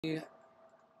We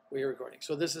are recording.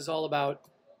 So this is all about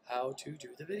how to do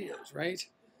the videos, right?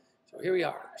 So here we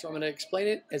are. So I'm going to explain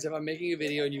it as if I'm making a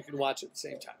video and you can watch it at the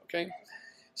same time, okay?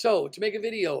 So to make a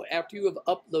video, after you have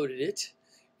uploaded it,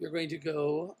 you're going to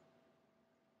go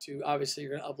to, obviously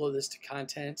you're going to upload this to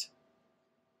content,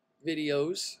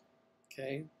 videos,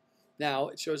 okay? Now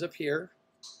it shows up here.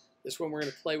 This one, we're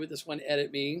going to play with this one,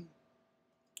 edit me.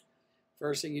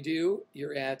 First thing you do,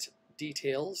 you're at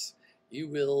details. You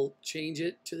will change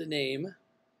it to the name.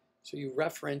 So you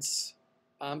reference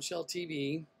Bombshell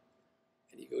TV,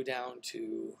 and you go down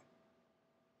to,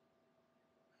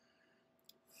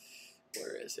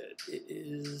 where is it? It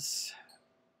is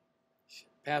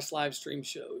past live stream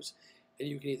shows. And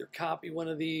you can either copy one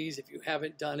of these if you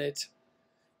haven't done it,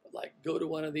 but like go to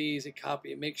one of these and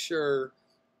copy and make sure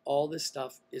all this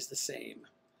stuff is the same.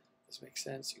 Does this make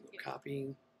sense? You go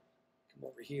copying, come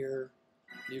over here,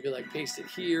 you can like paste it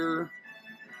here.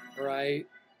 All right,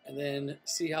 and then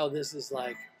see how this is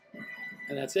like,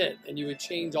 and that's it. And you would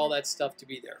change all that stuff to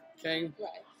be there, okay?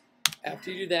 Right.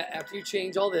 After you do that, after you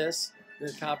change all this, you're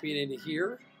gonna copy it into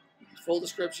here, full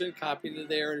description, copy it into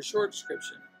there, and a short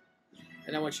description.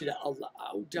 And I want you to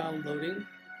allow downloading,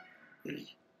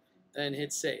 and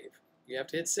hit save. You have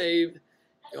to hit save.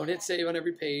 Don't hit save on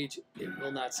every page, it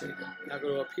will not save it. Now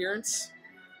go to appearance,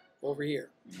 over here.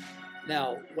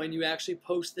 Now, when you actually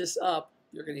post this up,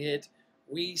 you're gonna hit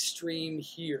we stream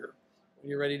here when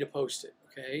you're ready to post it,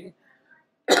 okay?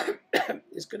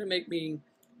 It's going to make me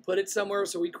put it somewhere,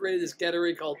 so we created this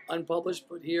category called unpublished,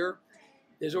 put here.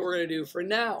 This is what we're going to do for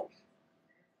now.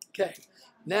 Okay,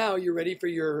 now you're ready for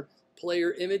your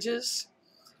player images.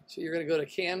 So you're going to go to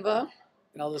Canva,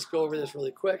 and I'll just go over this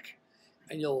really quick,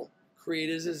 and you'll create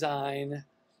a design,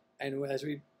 and as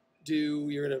we do,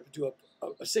 you're going to do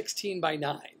a 16 by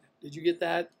 9. Did you get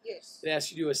that? Yes. It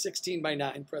asks you to do a 16 by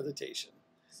 9 presentation.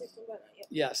 16 by 9, yep.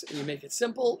 Yes, and you make it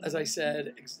simple. As I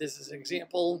said, this is an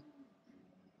example.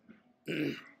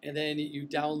 And then you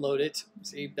download it.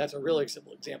 See, that's a really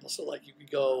simple example. So like you could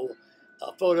go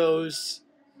photos,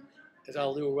 as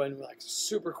I'll do one like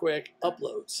super quick,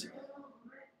 uploads.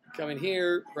 Come in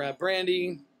here, grab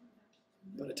Brandy,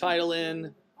 put a title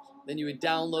in, then you would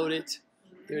download it.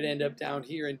 It would end up down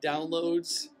here in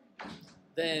downloads.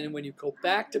 Then when you go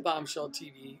back to Bombshell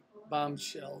TV,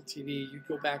 you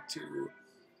go back to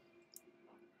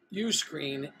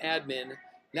uSCREEN admin.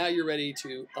 Now you're ready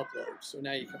to upload. So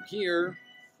now you come here,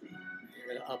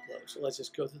 you're going to upload. So let's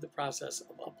just go through the process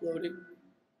of uploading.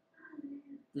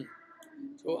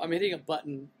 So I'm hitting a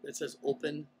button that says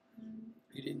open.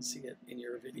 You didn't see it in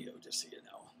your video, just so you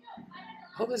know.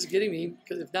 Hope this is getting me,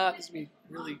 because if not, this will be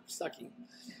really sucky.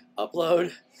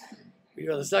 Upload. We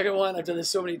go to the second one. I've done this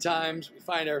so many times. We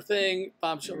find our thing,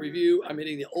 Bombshell Review. I'm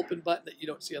hitting the open button that you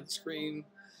don't see on the screen.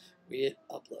 We hit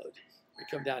upload. We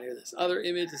come down here. This other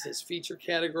image, it says feature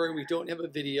category. We don't have a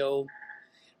video.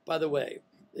 By the way,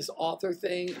 this author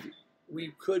thing,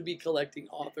 we could be collecting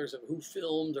authors of who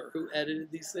filmed or who edited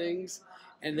these things.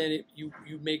 And then you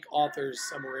make authors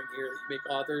somewhere in here. You make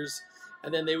authors.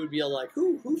 And then they would be like,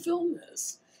 who filmed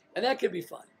this? And that could be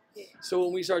fun. Yeah. So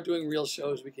when we start doing real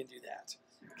shows, we can do that.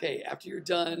 Okay, after you're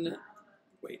done,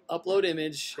 wait, upload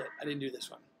image. Shit, I didn't do this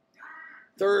one.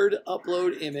 Third,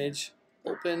 upload image.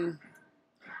 Open.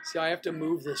 See, I have to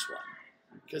move this one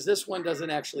because this one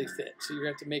doesn't actually fit. So you're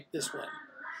going to have to make this one.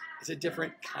 It's a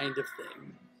different kind of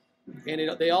thing.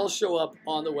 And they all show up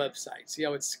on the website. See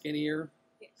how it's skinnier?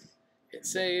 Yes. Hit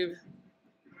save.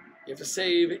 You have to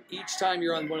save each time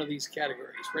you're on one of these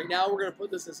categories. Right now, we're going to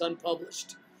put this as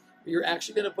unpublished. But you're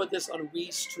actually going to put this on we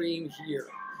stream here.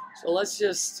 So let's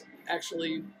just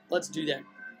let's do that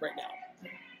right now.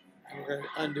 And we're going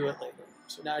to undo it later.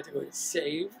 So now I have to go to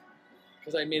save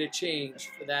because I made a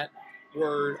change for that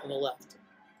word on the left.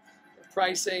 The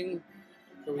pricing,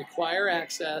 the require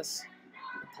access.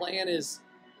 The plan is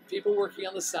people working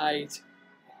on the site,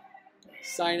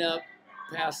 sign up,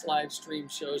 past live stream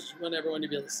shows. We want everyone to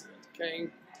be able to see it, okay?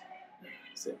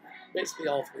 So basically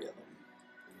all three of them.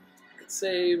 Hit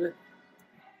save.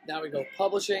 Now we go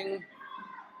publishing.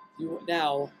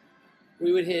 Now,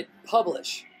 we would hit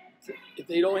publish. If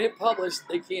they don't hit publish,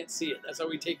 they can't see it. That's how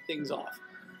we take things off.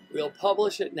 We'll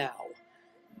publish it now.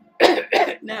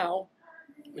 Now,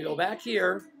 we go back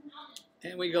here,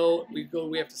 and we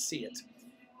have to see it.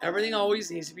 Everything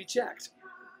always needs to be checked.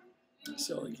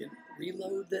 So you can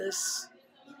reload this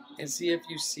and see if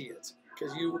you see it.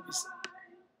 Because you...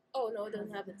 Oh, no, it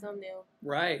doesn't have the thumbnail.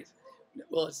 Right.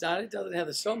 Well, it's not, it doesn't have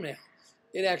the thumbnail.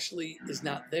 It actually is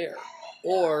not there.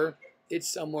 Or it's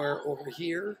somewhere over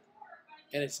here,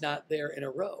 and it's not there in a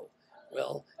row.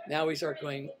 Well, now we start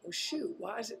going, oh shoot,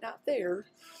 why is it not there?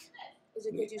 Is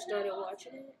it because you started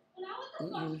watching it?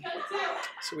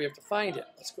 So we have to find it.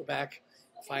 Let's go back,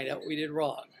 find out what we did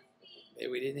wrong.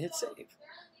 Maybe we didn't hit save.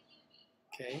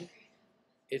 Okay.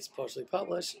 It's partially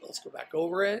published. Let's go back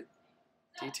over it.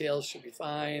 Details should be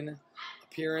fine.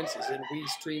 Appearance is in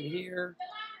uSCREEN here.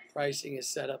 Pricing is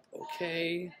set up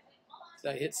okay.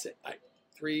 Did I hit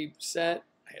 3 set?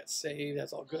 I hit save.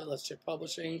 That's all good. Let's check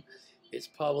publishing. It's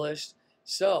published.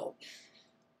 So,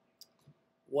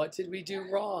 what did we do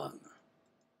wrong?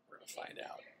 We're going to find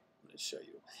out. I'm going to show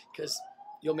you. Because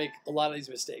you'll make a lot of these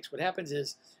mistakes. What happens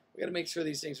is, we got to make sure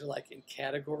these things are like in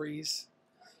categories.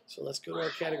 So let's go to our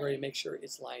category and make sure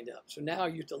it's lined up. So now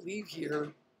you have to leave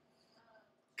here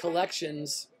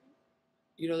collections.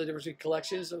 You know the difference between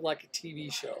collections are like a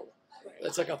TV show.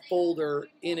 It's like a folder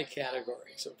in a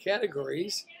category. So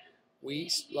categories, we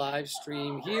live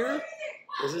stream here.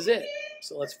 This is it.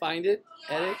 So let's find it,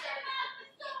 edit,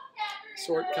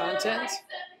 sort content.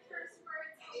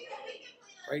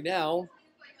 Right now,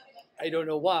 I don't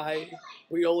know why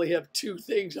we only have 2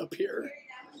 things up here,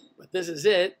 but this is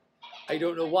it. I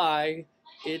don't know why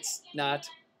it's not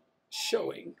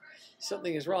showing.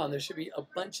 Something is wrong. There should be a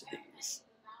bunch of these.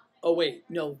 Oh wait,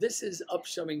 no, this is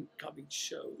upcoming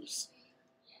shows.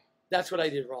 That's what I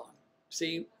did wrong.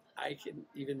 See, I can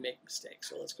even make mistakes.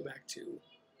 So let's go back to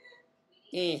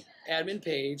admin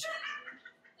page,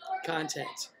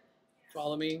 content.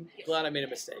 Follow me? Glad I made a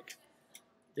mistake.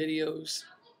 Videos.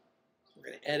 We're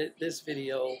going to edit this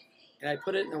video, and I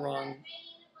put it in the wrong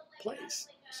place.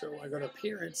 So I go to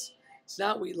appearance. It's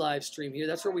not we live stream here.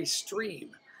 That's where we stream.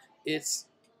 It's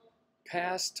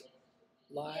past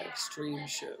live stream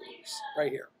shows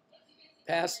right here.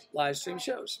 Past live stream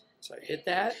shows. So I hit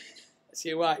that.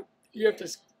 See why? You have to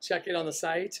check it on the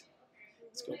site.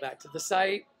 Let's go back to the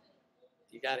site.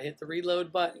 You got to hit the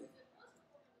reload button.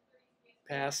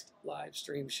 Past live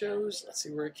stream shows. Let's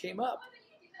see where it came up.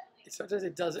 Sometimes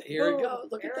it doesn't. Here we go.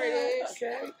 Look at that.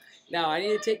 Okay. Now I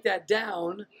need to take that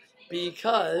down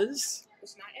because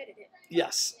it's not edited.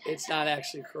 Yes, it's not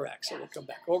actually correct. So we'll come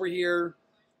back over here,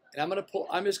 and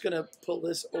I'm just gonna pull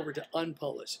this over to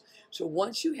unpublished. So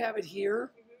once you have it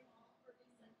here,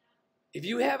 if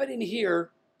you have it in here,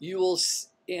 you will,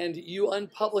 and you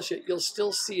unpublish it, you'll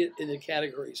still see it in the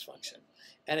categories function,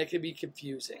 and it can be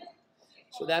confusing.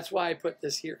 So that's why I put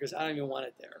this here, because I don't even want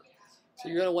it there. So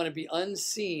you're going to want to be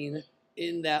unseen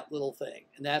in that little thing,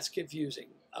 and that's confusing.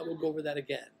 I will go over that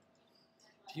again.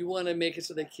 If you want to make it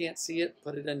so they can't see it,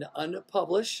 put it into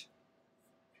unpublish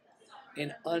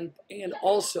and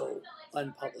also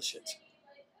unpublish it.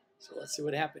 So let's see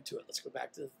what happened to it. Let's go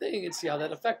back to the thing and see how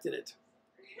that affected it.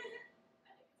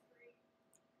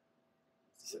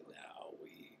 So now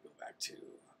we go back to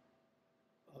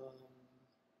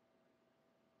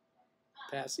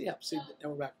past. Yeah, see, now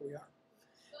we're back where we are.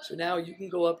 So now you can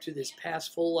go up to this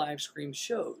past full live stream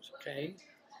shows, okay?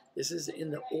 This is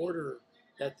in the order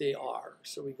that they are.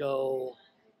 So we go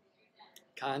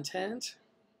content,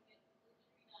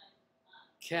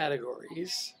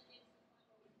 categories,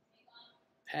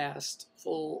 past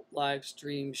full live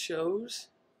stream shows.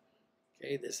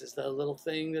 Okay, this is the little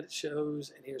thing that it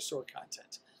shows, and here's sort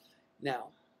content. Now,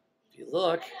 if you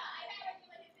look,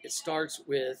 it starts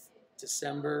with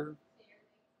December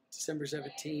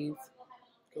 17th.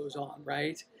 Goes on,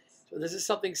 right? So this is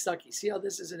something sucky. See how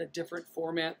this is in a different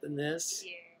format than this?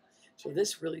 Yeah. So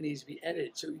this really needs to be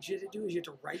edited. So what you have to do is you have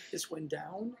to write this one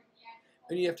down,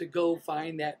 and you have to go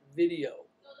find that video.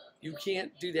 You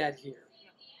can't do that here.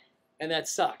 And that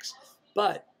sucks.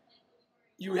 But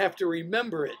you have to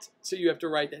remember it, so you have to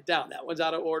write that down. That one's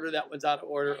out of order, that one's out of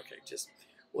order. Okay,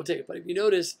 we'll take it. But if you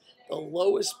notice, the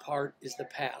lowest part is the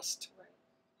past.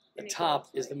 The top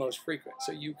is the most frequent.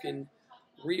 So you can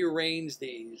rearrange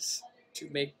these to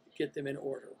get them in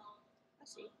order. I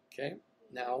see. Okay,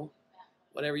 now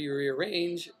whatever you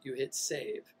rearrange, you hit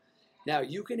save. Now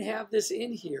you can have this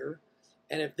in here,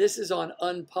 and if this is on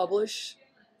unpublish,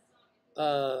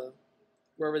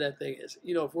 wherever that thing is,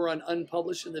 you know, if we're on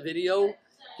unpublish in the video,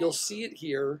 you'll see it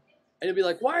here, and you'll be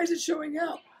like, why is it showing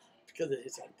up? Because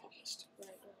it's unpublished. Right.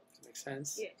 Does that make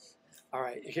sense? Yes. All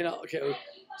right. You can. Okay.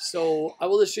 So I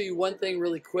will just show you one thing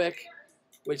really quick,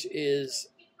 which is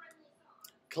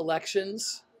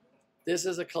collections. This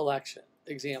is a collection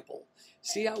example.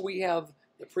 See how we have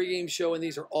the pregame show, and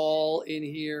these are all in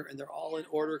here, and they're all in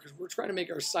order because we're trying to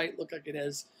make our site look like it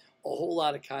has a whole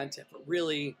lot of content, but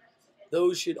really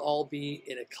those should all be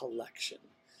in a collection.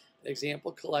 An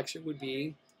example collection would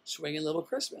be Swingin' Little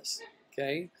Christmas.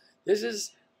 Okay, this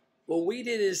is what we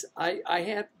did. Is I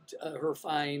had her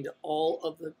find all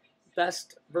of the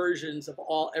best versions of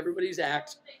everybody's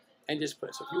act and just put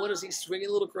it. So if you want to see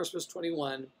Swingin' Little Christmas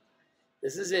 21,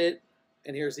 this is it.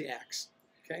 and here's the acts.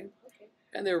 Okay? Okay.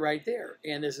 And they're right there.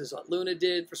 And this is what Luna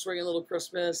did for Swinging Little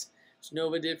Christmas.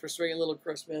 Nova did for Swinging Little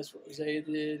Christmas. Rosé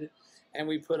did. And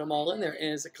we put them all in there.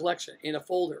 And it's a collection in a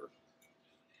folder.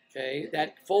 Okay?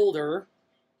 That folder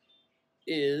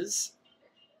is...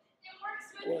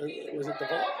 Was it the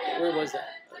vault? Where was that?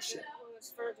 Oh, shit. It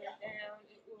was further down.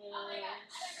 It was...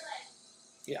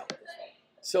 Yeah.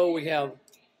 So we have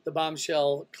the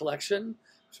Bombshell collection.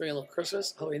 Swinging Little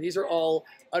Christmas. Oh, and these are all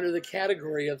under the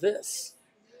category of this.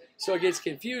 So it gets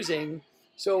confusing.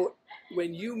 So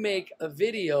when you make a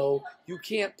video, you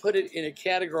can't put it in a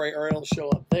category or it'll show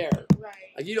up there. Right.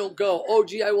 Like you don't go, oh,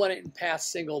 gee, I want it in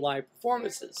past single live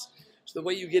performances. So the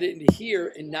way you get it into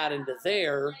here and not into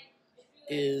there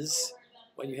is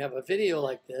when you have a video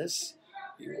like this,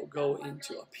 you will go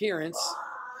into appearance.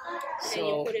 And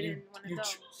So you put it in one of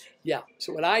those. yeah.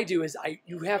 So what I do is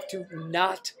you have to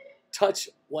not touch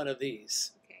one of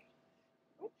these.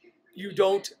 You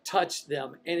don't touch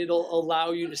them, and it'll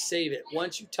allow you to save it.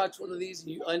 Once you touch one of these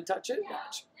and you untouch it,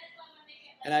 watch.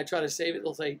 And I try to save it,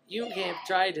 it'll say, you can't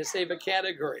try to save a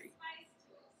category.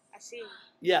 I see.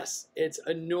 Yes, it's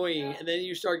annoying. And then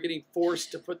you start getting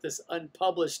forced to put this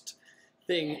unpublished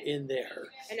thing in there.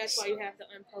 And that's why you have the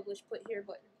unpublished put here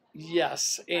button.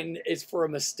 Yes, and it's for a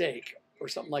mistake or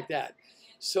something like that.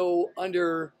 So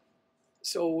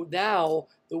now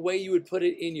the way you would put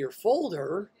it in your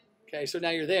folder, okay, so now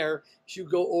you're there, you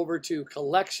go over to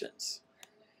collections.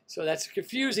 So that's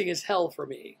confusing as hell for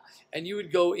me. And you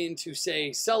would go into,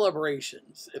 say,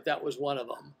 celebrations, if that was one of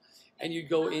them. And you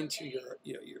go into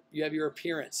you have your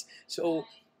appearance. So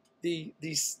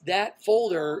that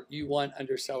folder you want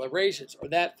under celebrations, or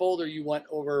that folder you want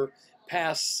over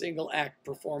past single act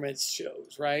performance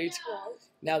shows, right?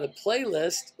 Now the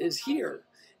playlist is here.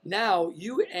 Now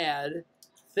you add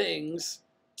things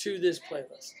to this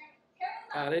playlist.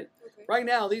 Got it? Okay. Right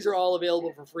now, these are all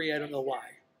available for free. I don't know why.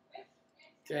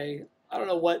 Okay? I don't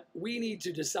know what we need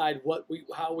to decide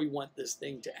how we want this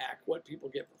thing to act, what people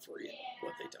get for free and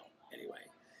what they don't.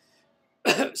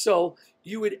 Anyway. So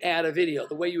you would add a video.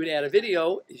 The way you would add a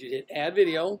video is you'd hit add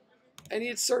video and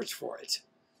you'd search for it.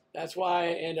 That's why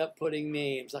I end up putting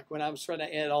names. Like when I was trying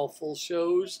to add all full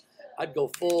shows, I'd go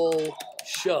full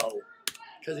show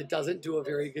because it doesn't do a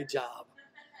very good job.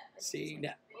 See,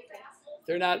 now,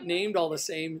 they're not named all the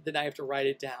same, then I have to write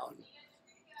it down.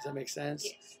 Does that make sense?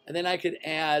 Yes. And then I could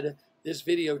add this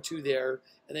video to there,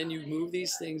 and then you move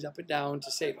these things up and down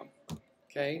to save them.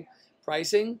 Okay?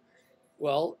 Pricing,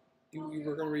 well, you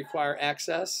were going to require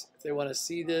access. If they want to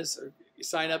see this, or you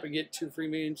sign up and get 2 free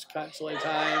meetings constantly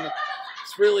time.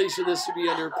 This should be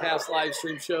under past live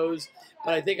stream shows,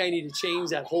 but I think I need to change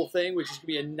that whole thing, which is going to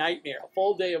be a nightmare, a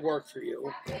full day of work for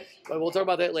you. But we'll talk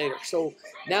about that later. So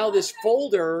now this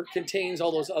folder contains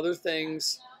all those other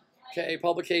things. Okay,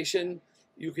 publication.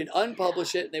 You can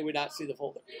unpublish it, and they would not see the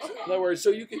folder. In other words,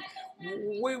 so you can.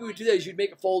 The way we would do that is you'd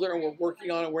make a folder, and we're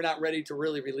working on it. We're not ready to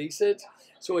really release it,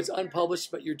 so it's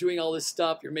unpublished. But you're doing all this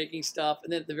stuff. You're making stuff,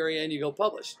 and then at the very end, you go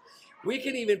publish. We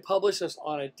can even publish this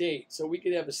on a date, so we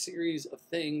could have a series of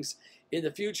things in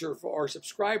the future for our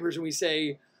subscribers, and we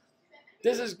say,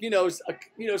 "This is,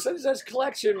 such and such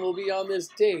collection will be on this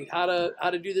date. How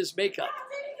to do this makeup,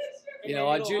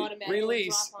 on June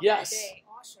release." Yes.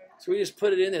 Awesome. So we just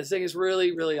put it in there. This thing is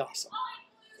really, really awesome.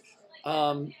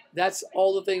 That's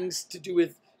all the things to do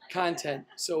with content.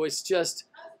 So it's just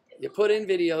you put in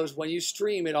videos. When you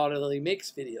stream, it automatically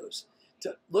makes videos.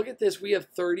 To look at this, we have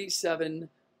 37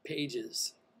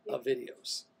 pages of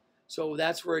videos. So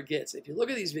that's where it gets. If you look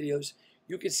at these videos,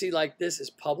 you can see like this is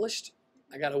published.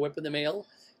 I got a whip in the mail.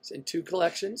 It's in 2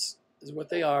 collections. This is what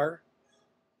they are.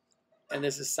 And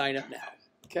this is sign up now.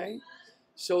 Okay?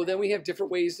 So then we have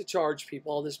different ways to charge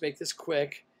people. I'll just make this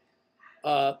quick.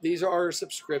 These are our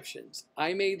subscriptions.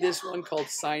 I made this one called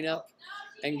sign up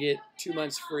and get 2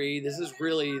 months free. This is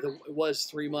really, it was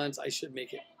 3 months. I should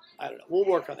make it, I don't know. We'll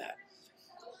work on that.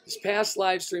 This past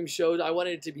live stream shows, I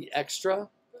wanted it to be extra,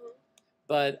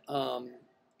 but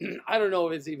I don't know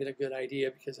if it's even a good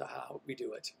idea because of how we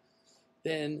do it.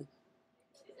 Then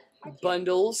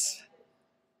bundles.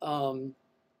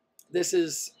 This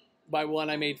is my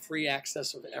one I made free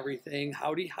access of everything.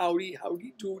 Howdy, howdy,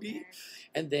 howdy doody.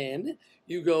 And then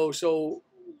you go, so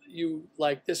you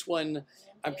like this one,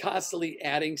 I'm constantly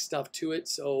adding stuff to it.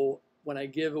 So when I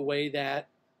give away that,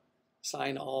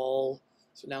 assign all.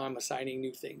 So now I'm assigning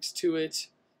new things to it.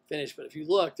 Finish. But if you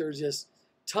look, there's just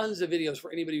tons of videos for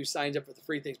anybody who signs up for the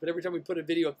free things. But every time we put a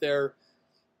video up there,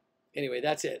 anyway,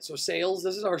 that's it. So sales,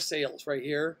 this is our sales right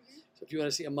here. So if you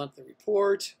want to see a monthly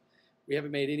report, we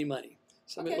haven't made any money.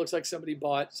 It looks like somebody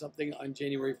bought something on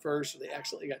January 1st, or they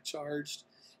accidentally got charged.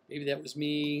 Maybe that was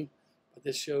me. But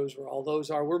this shows where all those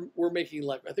are. We're making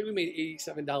like, I think we made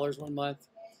 $87 one month.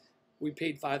 We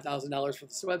paid $5,000 for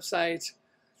this website.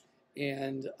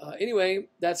 And anyway,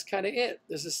 that's kind of it.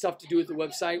 This is stuff to do with the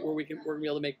website where we're going to be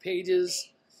able to make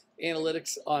pages,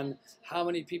 analytics on how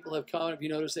many people have come. If you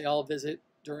notice, they all visit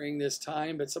during this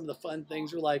time. But some of the fun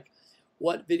things are like,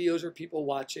 what videos are people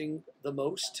watching the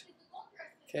most,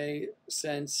 okay,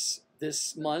 since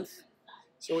this month.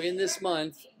 So in this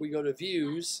month, we go to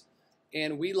views,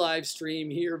 and we live stream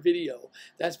here video.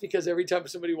 That's because every time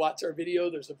somebody watches our video,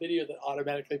 there's a video that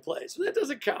automatically plays. So that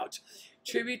doesn't count.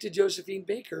 Tribute to Josephine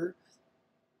Baker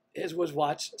was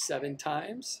watched 7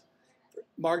 times.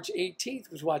 March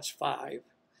 18th was watched 5.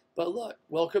 But look,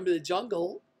 Welcome to the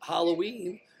Jungle,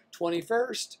 Halloween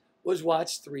 21st was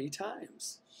watched 3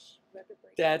 times.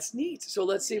 That's neat. So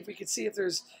let's see if we can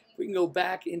we can go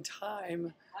back in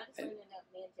time.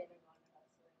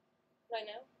 Right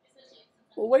now?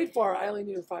 Well, wait for her. I only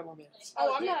need 5 more minutes.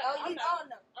 Oh, I'm not. I'm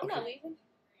Okay. not leaving.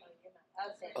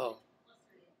 Oh,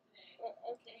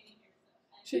 Okay.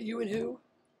 Shit, you and who?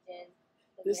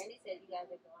 Randy said you guys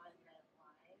are going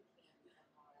tomorrow.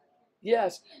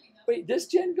 Yes. Wait, this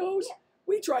Jen goes? Yeah.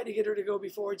 We tried to get her to go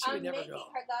before, and she would never making go.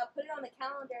 her go. Put it on the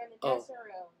calendar in the Oh. dressing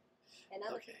room. And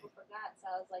other people forgot, so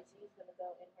I was like, she's going to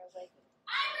go in her way.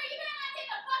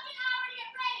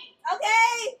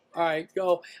 Okay. All right,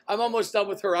 go. I'm almost done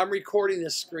with her. I'm recording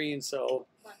this screen, so.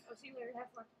 I'll see you later. Have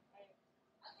fun.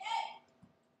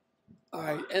 All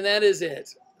right, and that is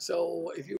it. So if you